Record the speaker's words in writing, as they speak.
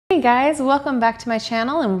Hey guys, welcome back to my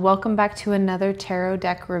channel and welcome back to another tarot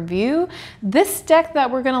deck review. This deck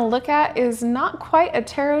that we're going to look at is not quite a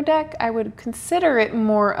tarot deck. I would consider it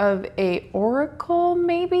more of a oracle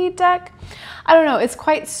maybe deck. I don't know, it's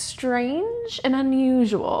quite strange and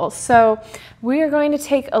unusual. So we are going to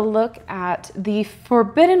take a look at the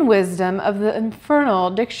forbidden wisdom of the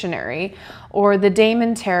Infernal Dictionary, or the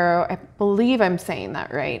Daemon Tarot. I believe I'm saying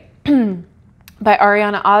that right. By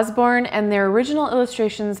Ariana Osborne, and their original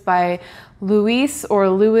illustrations by Louis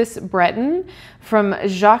Breton from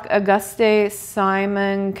Jacques, Auguste,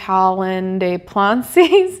 Simon, Collin de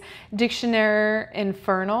Plancy's Dictionnaire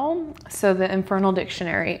Infernal. So the Infernal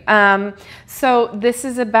Dictionary. So this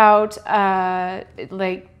is about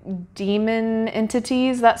like demon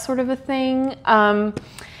entities, that sort of a thing.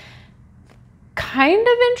 Kind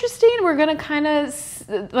of interesting. We're gonna kind of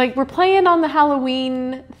we're playing on the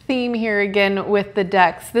Halloween theme here again with the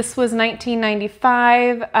decks. This was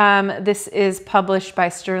 1995. This is published by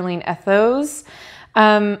Sterling Ethos.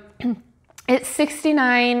 It's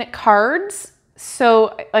 69 cards.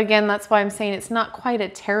 So again, that's why I'm saying it's not quite a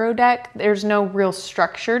tarot deck. There's no real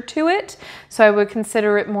structure to it. So I would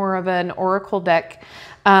consider it more of an oracle deck.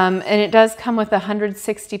 And it does come with a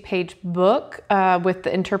 160-page book with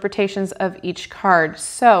the interpretations of each card.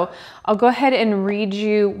 So I'll go ahead and read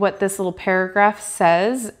you what this little paragraph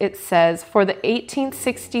says. It says, for the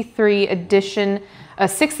 1863 edition,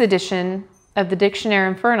 6th edition of the Dictionnaire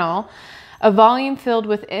Infernal, a volume filled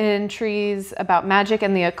with entries about magic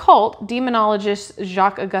and the occult, demonologist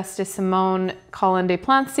Jacques Auguste Simon Collin de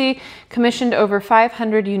Plancy commissioned over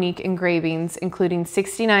 500 unique engravings, including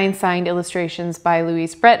 69 signed illustrations by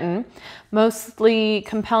Louis Breton, mostly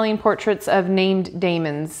compelling portraits of named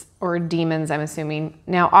daemons, or demons, I'm assuming.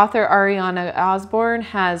 Now, author Ariana Osborne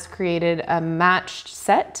has created a matched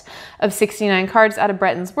set of 69 cards out of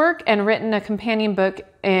Breton's work and written a companion book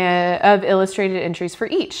of illustrated entries for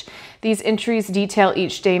each. These entries detail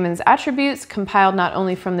each daemon's attributes, compiled not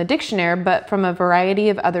only from the Dictionnaire, but from a variety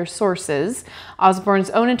of other sources.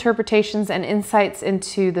 Osborne's own interpretations and insights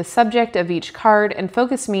into the subject of each card and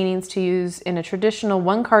focus meanings to use in a traditional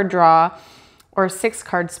one-card draw or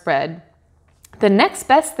 6-card spread. The next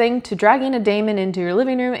best thing to dragging a daemon into your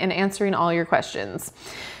living room and answering all your questions.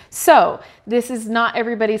 So this is not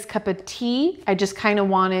everybody's cup of tea. I just kind of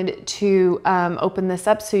wanted to open this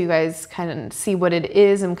up so you guys kind of see what it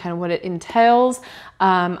is and kind of what it entails.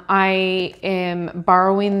 I am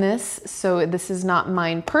borrowing this, so this is not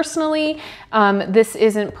mine personally. This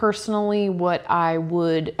isn't personally what I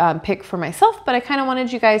would pick for myself, but I kind of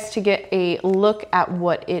wanted you guys to get a look at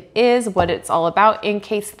what it is, what it's all about, in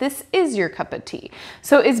case this is your cup of tea.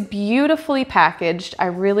 So it's beautifully packaged. I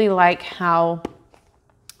really like how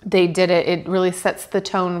they did it. It really sets the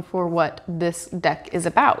tone for what this deck is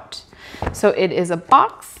about. So it is a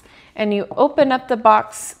box, and you open up the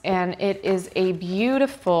box and it is a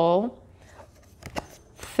beautiful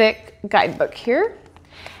thick guidebook here.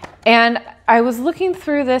 And I was looking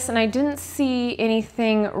through this and I didn't see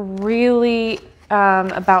anything really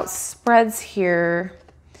about spreads here.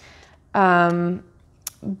 But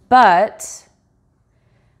let's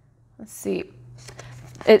see.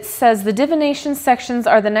 It says the divination sections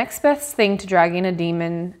are the next best thing to dragging a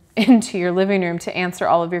demon into your living room to answer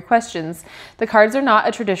all of your questions. The cards are not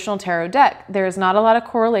a traditional tarot deck. There is not a lot of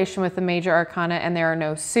correlation with the major arcana, and there are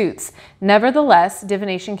no suits. Nevertheless,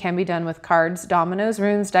 divination can be done with cards, dominoes,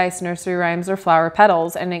 runes, dice, nursery rhymes, or flower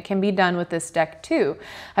petals, and it can be done with this deck too.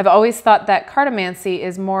 I've always thought that cartomancy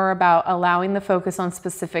is more about allowing the focus on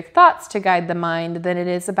specific thoughts to guide the mind than it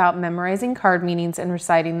is about memorizing card meanings and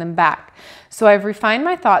reciting them back. So I've refined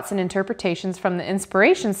my thoughts and interpretations from the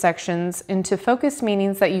inspiration sections into focused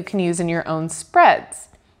meanings that you can use in your own spreads.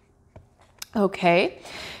 Okay,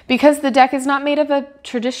 because the deck is not made of a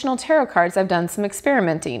traditional tarot cards, I've done some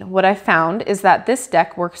experimenting. What I found is that this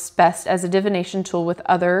deck works best as a divination tool with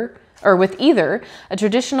either a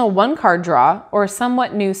traditional one-card draw or a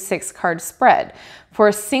somewhat new 6-card spread. For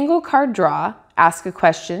a single card draw, ask a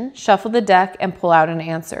question, shuffle the deck, and pull out an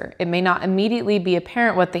answer. It may not immediately be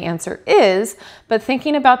apparent what the answer is, but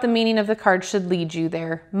thinking about the meaning of the card should lead you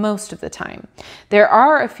there most of the time. There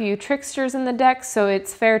are a few tricksters in the deck, so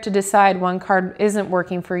it's fair to decide one card isn't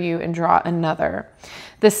working for you and draw another.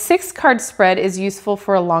 The 6-card spread is useful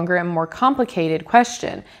for a longer and more complicated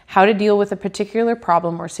question, how to deal with a particular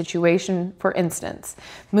problem or situation, for instance.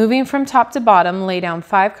 Moving from top to bottom, lay down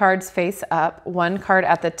 5 cards face up, 1 card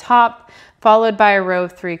at the top, followed by a row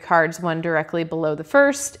of 3 cards, 1 directly below the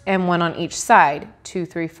first and 1 on each side, 2,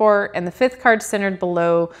 3, 4, and the 5th card centered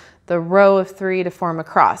below the row of 3 to form a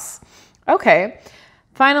cross. Okay,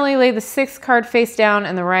 finally lay the 6th card face down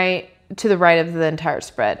and the right to the right of the entire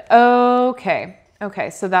spread. Okay. Okay,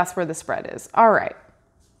 so that's where the spread is. All right.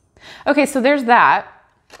 Okay, so there's that.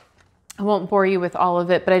 I won't bore you with all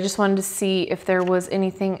of it, but I just wanted to see if there was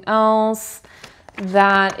anything else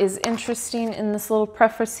that is interesting in this little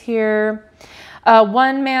preface here.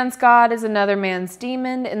 One man's God is another man's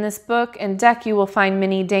demon. In this book and deck, you will find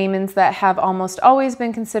many daemons that have almost always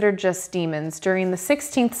been considered just demons. During the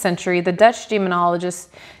 16th century, the Dutch demonologist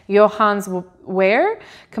Johannes Ware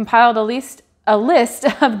compiled a list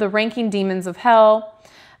of the ranking demons of hell,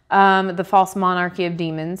 the false monarchy of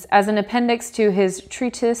demons, as an appendix to his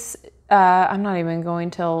treatise. I'm not even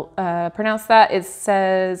going to pronounce that. It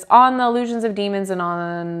says, On the Illusions of Demons and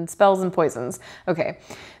on Spells and Poisons. Okay.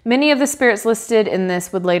 Many of the spirits listed in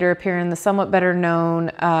this would later appear in the somewhat better known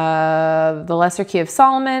The Lesser Key of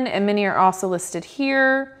Solomon, and many are also listed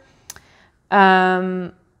here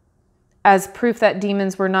as proof that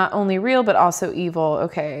demons were not only real, but also evil.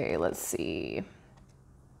 Okay, let's see.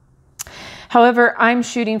 However, I'm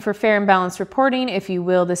shooting for fair and balanced reporting, if you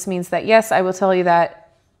will. This means that, yes, I will tell you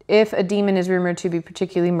that if a demon is rumored to be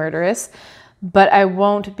particularly murderous, but I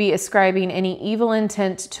won't be ascribing any evil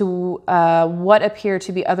intent to what appear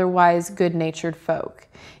to be otherwise good-natured folk.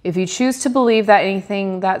 If you choose to believe that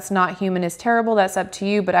anything that's not human is terrible, that's up to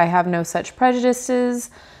you, but I have no such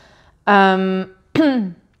prejudices.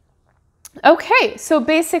 Okay, so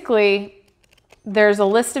basically, there's a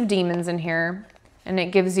list of demons in here, and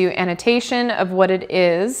it gives you annotation of what it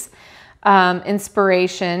is,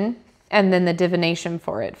 inspiration, and then the divination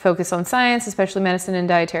for it. Focus on science, especially medicine and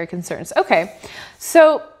dietary concerns. Okay,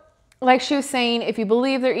 so like she was saying, if you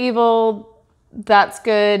believe they're evil, that's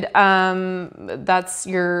good. That's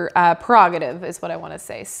your prerogative is what I want to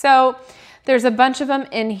say. So there's a bunch of them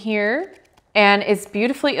in here, and it's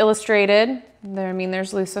beautifully illustrated. There, I mean,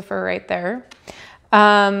 there's Lucifer right there.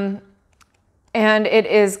 And it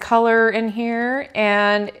is color in here,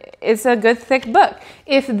 and it's a good thick book.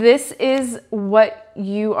 If this is what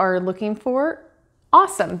you are looking for,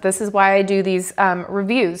 awesome. This is why I do these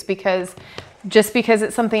reviews, because just because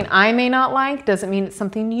it's something I may not like doesn't mean it's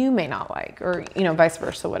something you may not like, or, you know, vice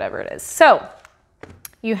versa, whatever it is. So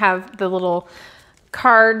you have the little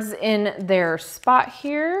cards in their spot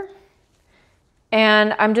here.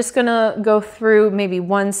 And I'm just gonna go through maybe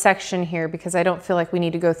one section here because I don't feel like we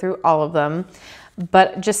need to go through all of them,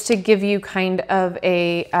 but just to give you kind of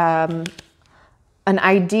a an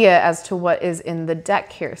idea as to what is in the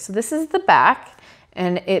deck here. So this is the back,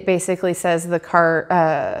 and it basically says the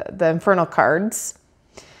Infernal cards.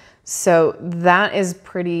 So that is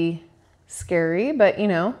pretty scary, but you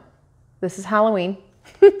know, this is Halloween.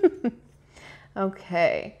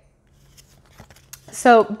 Okay.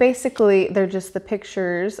 So basically, they're just the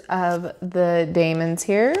pictures of the daemons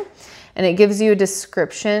here, and it gives you a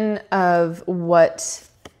description of what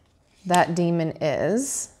that demon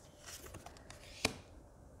is.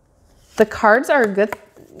 The cards are good,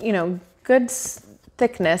 you know, good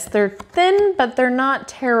thickness. They're thin, but they're not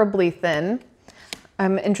terribly thin.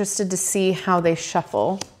 I'm interested to see how they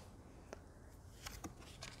shuffle.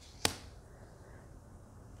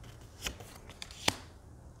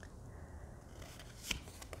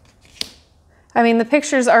 I mean, the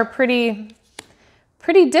pictures are pretty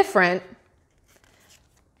different.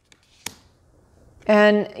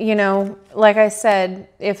 And, you know, like I said,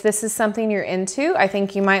 if this is something you're into, I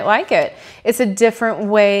think you might like it. It's a different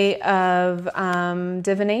way of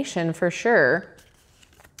divination for sure.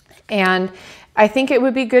 And I think it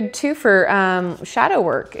would be good too for shadow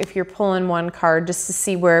work if you're pulling one card just to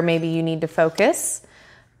see where maybe you need to focus.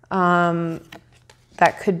 That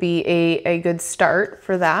could be a good start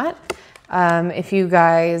for that. If you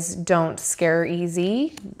guys don't scare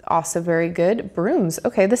easy, also very good. Brooms.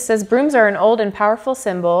 Okay, this says brooms are an old and powerful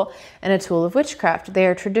symbol and a tool of witchcraft. They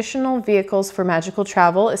are traditional vehicles for magical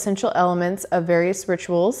travel, essential elements of various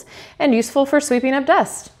rituals, and useful for sweeping up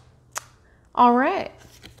dust. All right.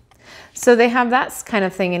 So they have that kind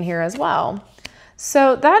of thing in here as well.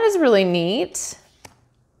 So that is really neat.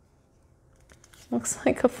 Looks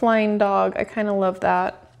like a flying dog. I kind of love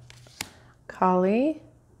that. Collie.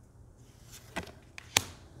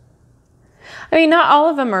 I mean, not all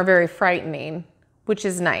of them are very frightening, which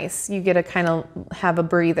is nice. You get to kind of have a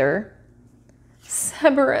breather.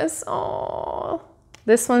 Cerberus, oh.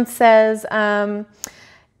 This one says,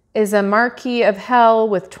 is a Marquis of Hell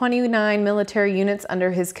with 29 military units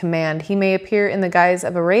under his command. He may appear in the guise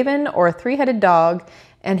of a raven or a three-headed dog,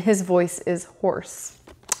 and his voice is hoarse.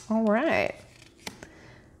 All right.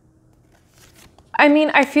 I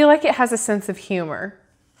mean, I feel like it has a sense of humor,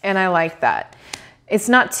 and I like that. It's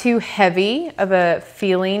not too heavy of a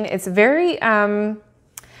feeling. It's very, I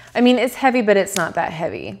mean, it's heavy, but it's not that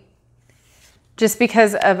heavy. just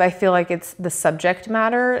because of, I feel like it's the subject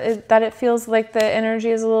matter that it feels like the energy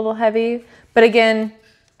is a little heavy. But again,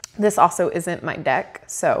 this also isn't my deck,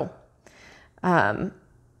 so I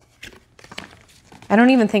don't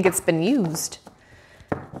even think it's been used.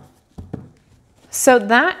 So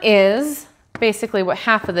that is basically what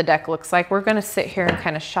half of the deck looks like. We're gonna sit here and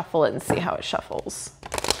kind of shuffle it and see how it shuffles.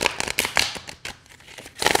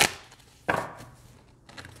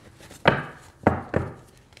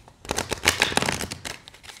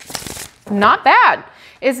 Not bad.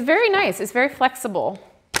 It's very nice. It's very flexible.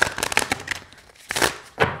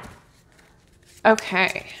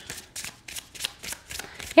 Okay.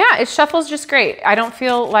 Yeah, it shuffles just great. I don't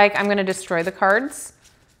feel like I'm going to destroy the cards.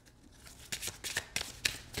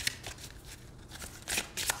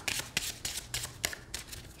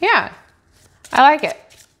 Yeah, I like it.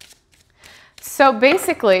 So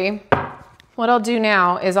basically, what I'll do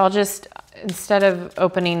now is I'll just, instead of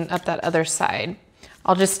opening up that other side,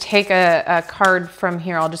 I'll just take a card from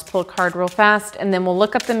here. I'll just pull a card real fast, and then we'll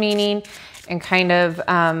look up the meaning and kind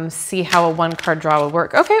of see how a one card draw would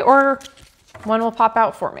work. Okay, or one will pop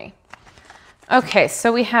out for me. Okay,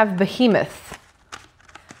 so we have Behemoth.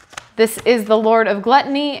 This is the Lord of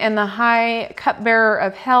Gluttony and the High Cupbearer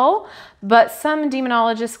of Hell, but some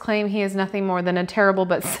demonologists claim he is nothing more than a terrible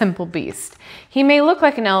but simple beast. He may look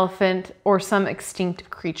like an elephant or some extinct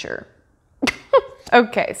creature.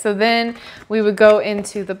 Okay, so then we would go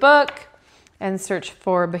into the book and search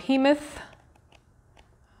for Behemoth.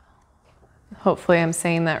 Hopefully I'm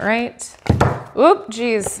saying that right. Oop,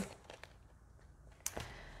 geez.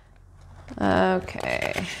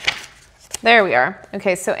 Okay, there we are.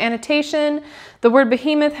 Okay, so annotation. The word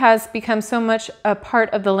behemoth has become so much a part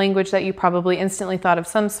of the language that you probably instantly thought of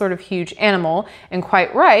some sort of huge animal, and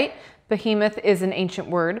quite right. Behemoth is an ancient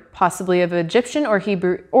word, possibly of Egyptian or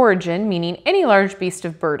Hebrew origin, meaning any large beast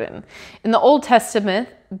of burden. In the Old Testament,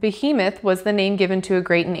 Behemoth was the name given to a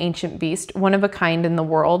great and ancient beast, one of a kind in the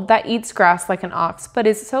world, that eats grass like an ox, but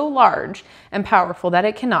is so large and powerful that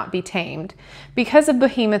it cannot be tamed. Because of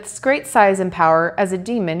Behemoth's great size and power, as a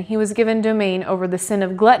demon, he was given domain over the sin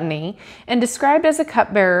of gluttony and described as a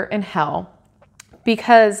cupbearer in hell.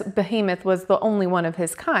 Because Behemoth was the only one of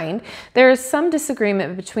his kind, there is some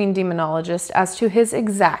disagreement between demonologists as to his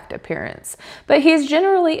exact appearance, but he is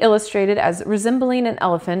generally illustrated as resembling an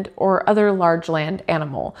elephant or other large land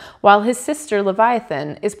animal, while his sister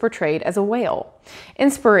Leviathan is portrayed as a whale.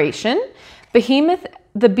 Inspiration: Behemoth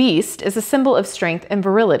the beast is a symbol of strength and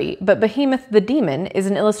virility, but Behemoth the demon is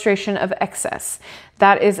an illustration of excess.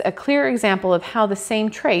 That is a clear example of how the same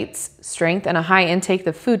traits, strength and a high intake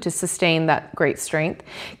of food to sustain that great strength,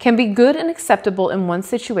 can be good and acceptable in one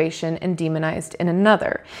situation and demonized in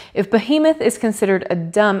another. If Behemoth is considered a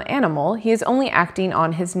dumb animal, he is only acting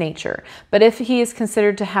on his nature, but if he is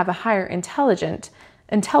considered to have a higher intelligence,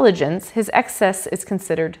 his excess is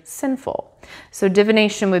considered sinful. So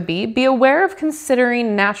divination would be aware of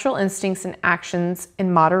considering natural instincts and actions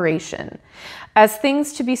in moderation as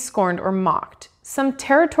things to be scorned or mocked. Some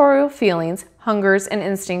territorial feelings, hungers, and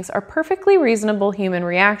instincts are perfectly reasonable human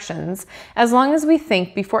reactions as long as we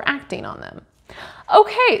think before acting on them.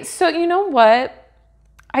 Okay, so you know what?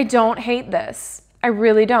 I don't hate this. I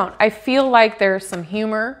really don't. I feel like there's some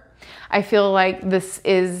humor. I feel like this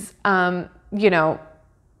is, you know,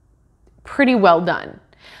 pretty well done.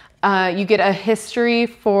 You get a history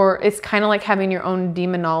for, it's kind of like having your own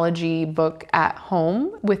demonology book at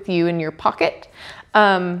home with you in your pocket.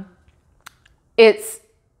 It's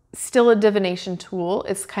still a divination tool.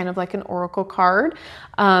 It's kind of like an oracle card.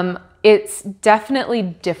 It's definitely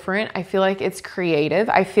different. I feel like it's creative.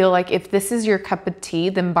 I feel like if this is your cup of tea,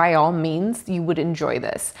 then by all means, you would enjoy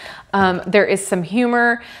this. There is some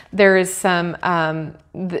humor. There is some, I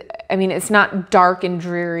mean, it's not dark and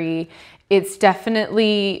dreary. It's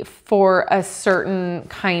definitely for a certain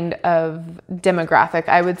kind of demographic.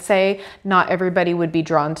 I would say not everybody would be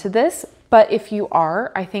drawn to this, but if you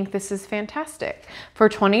are, I think this is fantastic. For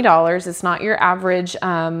 $20, it's not your average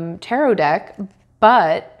tarot deck,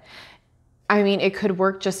 but I mean, it could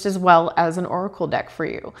work just as well as an oracle deck for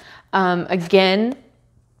you. Again,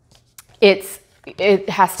 it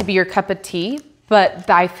has to be your cup of tea, but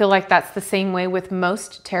I feel like that's the same way with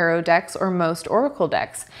most tarot decks or most oracle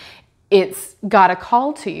decks. It's got a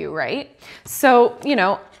call to you, right? So, you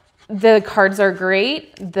know, the cards are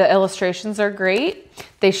great. The illustrations are great.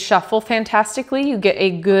 They shuffle fantastically. You get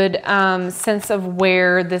a good sense of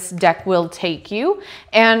where this deck will take you.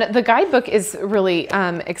 And the guidebook is really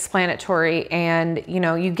explanatory, and, you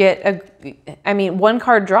know, you get I mean, one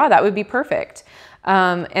card draw, that would be perfect.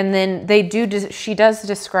 And then she does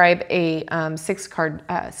describe a 6-card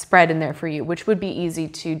spread in there for you, which would be easy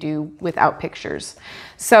to do without pictures.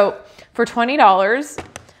 So for $20,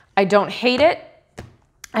 I don't hate it.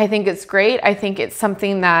 I think it's great. I think it's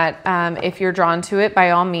something that if you're drawn to it,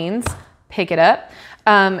 by all means, pick it up.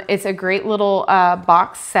 It's a great little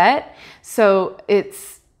box set. So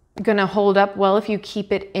it's gonna hold up well if you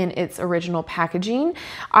keep it in its original packaging.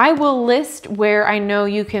 I will list where I know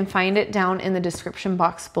you can find it down in the description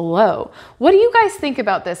box below. What do you guys think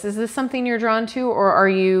about this? Is this something you're drawn to, or are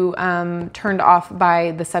you turned off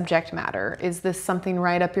by the subject matter? Is this something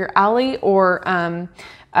right up your alley, or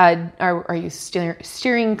are you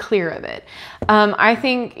steering clear of it? I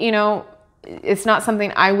think, you know, it's not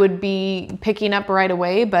something I would be picking up right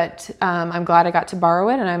away, but I'm glad I got to borrow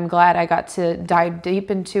it, and I'm glad I got to dive deep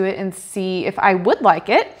into it and see if I would like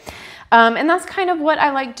it. And that's kind of what I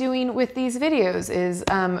like doing with these videos, is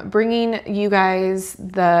bringing you guys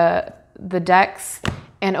the decks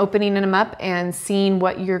and opening them up and seeing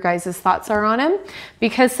what your guys' thoughts are on them.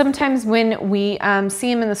 Because sometimes when we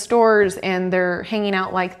see them in the stores and they're hanging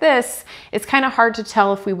out like this, it's kind of hard to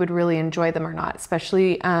tell if we would really enjoy them or not,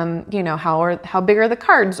 especially, you know, how big are the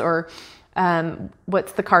cards, or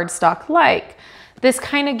what's the card stock like. This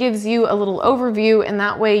kind of gives you a little overview, and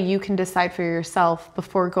that way you can decide for yourself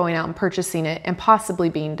before going out and purchasing it and possibly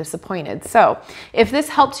being disappointed. So if this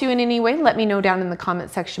helps you in any way, let me know down in the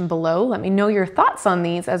comment section below. Let me know your thoughts on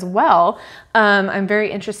these as well. I'm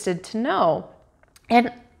very interested to know.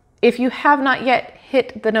 And if you have not yet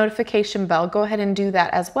hit the notification bell, go ahead and do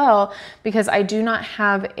that as well, because I do not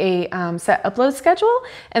have a set upload schedule,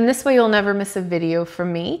 and this way you'll never miss a video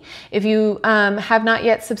from me. If you have not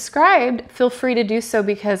yet subscribed, feel free to do so,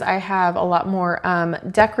 because I have a lot more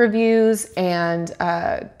deck reviews and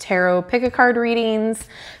tarot pick-a-card readings,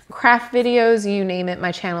 craft videos, you name it.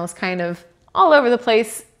 My channel is kind of all over the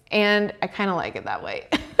place, and I kind of like it that way.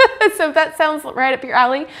 So if that sounds right up your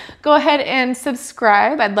alley, go ahead and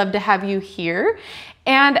subscribe. I'd love to have you here.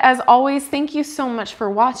 And as always, thank you so much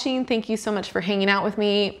for watching. Thank you so much for hanging out with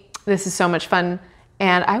me. This is so much fun,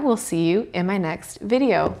 and I will see you in my next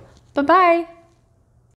video. Bye-bye.